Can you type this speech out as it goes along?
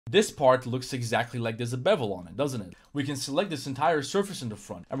This part looks exactly like there's a bevel on it, doesn't it? We can select this entire surface in the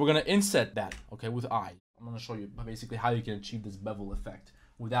front, and we're gonna inset that, okay, with eye. I'm gonna show you basically how you can achieve this bevel effect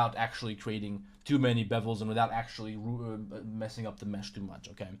without actually creating too many bevels and without actually messing up the mesh too much,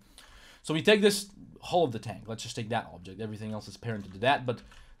 okay? So we take this hull of the tank. Let's just take that object. Everything else is parented to that, but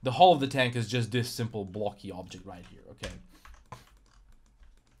the hull of the tank is just this simple blocky object right here, okay?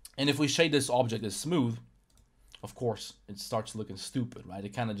 And if we shade this object as smooth, of course, it starts looking stupid, right?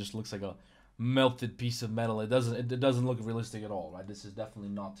 It kind of just looks like a melted piece of metal. It doesn't look realistic at all, right? This is definitely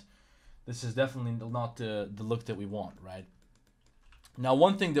not the look that we want, right? Now,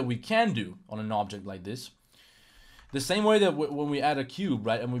 one thing that we can do on an object like this, the same way that when we add a cube,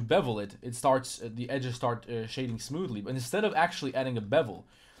 right, and we bevel it, the edges start shading smoothly. But instead of actually adding a bevel,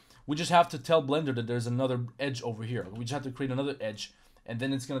 we just have to tell Blender that there's another edge over here. We just have to create another edge, and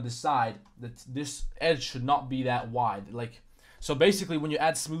then it's gonna decide that this edge should not be that wide. Like, so basically, when you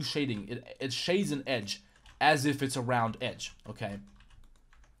add smooth shading, it shades an edge as if it's a round edge. Okay.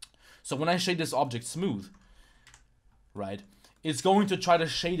 So when I shade this object smooth, right, it's going to try to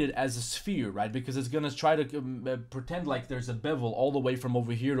shade it as a sphere, right? Because it's going to try to pretend like there's a bevel all the way from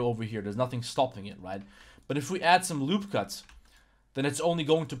over here to over here. There's nothing stopping it, right? But if we add some loop cuts, then it's only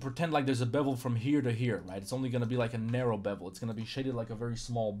going to pretend like there's a bevel from here to here, right? It's only going to be like a narrow bevel. It's going to be shaded like a very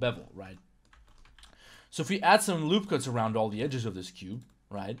small bevel, right? So if we add some loop cuts around all the edges of this cube,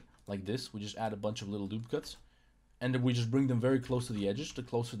 right? Like this, we just add a bunch of little loop cuts. And then we just bring them very close to the edges. The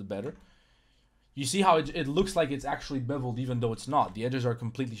closer, the better. You see how it looks like it's actually beveled even though it's not. The edges are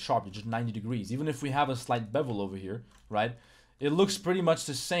completely sharp. It's just 90 degrees. Even if we have a slight bevel over here, right? It looks pretty much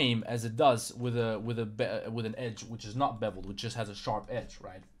the same as it does with an edge which is not beveled, which just has a sharp edge,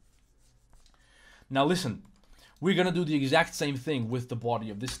 right? Now listen, we're gonna do the exact same thing with the body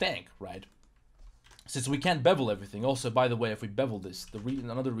of this tank, right? Since we can't bevel everything. Also, by the way, if we bevel this,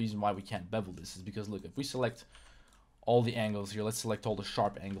 another reason why we can't bevel this is because look, if we select all the angles here, let's select all the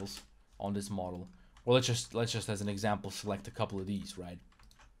sharp angles on this model. Well, let's just as an example select a couple of these, right?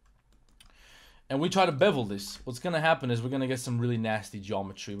 And we try to bevel this. What's gonna happen is we're gonna get some really nasty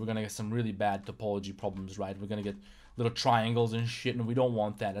geometry. We're gonna get some really bad topology problems, right? We're gonna get little triangles and shit, and we don't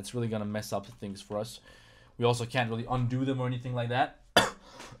want that. That's really gonna mess up things for us. We also can't really undo them or anything like that.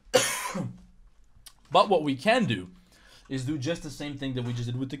 But what we can do is do just the same thing that we just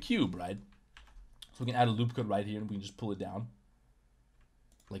did with the cube, right? So we can add a loop cut right here, and we can just pull it down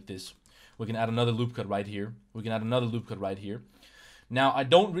like this. We can add another loop cut right here. We can add another loop cut right here. Now, I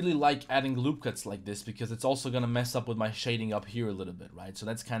don't really like adding loop cuts like this because it's also going to mess up with my shading up here a little bit, right? So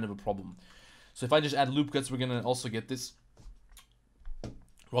that's kind of a problem. So if I just add loop cuts, we're going to also get this.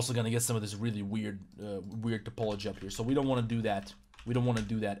 We're also going to get some of this really weird topology up here. So we don't want to do that. We don't want to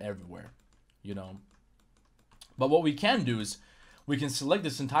do that everywhere, you know. But what we can do is we can select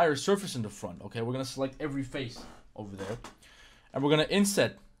this entire surface in the front, okay? We're going to select every face over there. And we're going to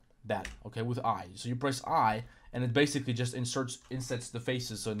inset that, okay, with I. So you press I, and it basically just insets the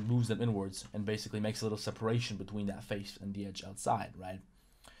faces, so it moves them inwards and basically makes a little separation between that face and the edge outside, right?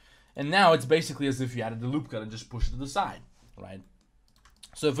 And now it's basically as if you added the loop cut and just pushed it to the side, right?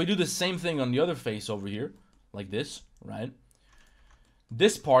 So if we do the same thing on the other face over here, like this, right?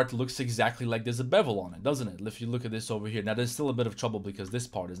 This part looks exactly like there's a bevel on it, doesn't it? If you look at this over here. Now, there's still a bit of trouble because this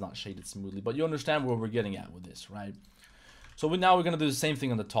part is not shaded smoothly, but you understand where we're getting at with this, right? So now we're going to do the same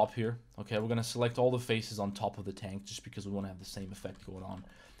thing on the top here. Okay, we're going to select all the faces on top of the tank just because we want to have the same effect going on.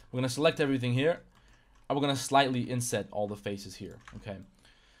 We're going to select everything here, and we're going to slightly inset all the faces here, okay?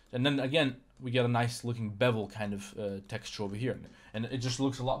 And then again, we get a nice looking bevel kind of texture over here. And it just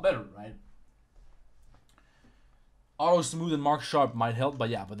looks a lot better, right? Auto smooth and mark sharp might help, but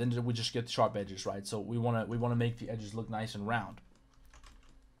yeah, but then we just get sharp edges, right? So we want to make the edges look nice and round.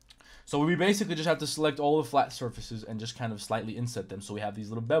 So we basically just have to select all the flat surfaces and just kind of slightly inset them so we have these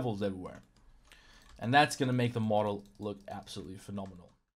little bevels everywhere. And that's going to make the model look absolutely phenomenal.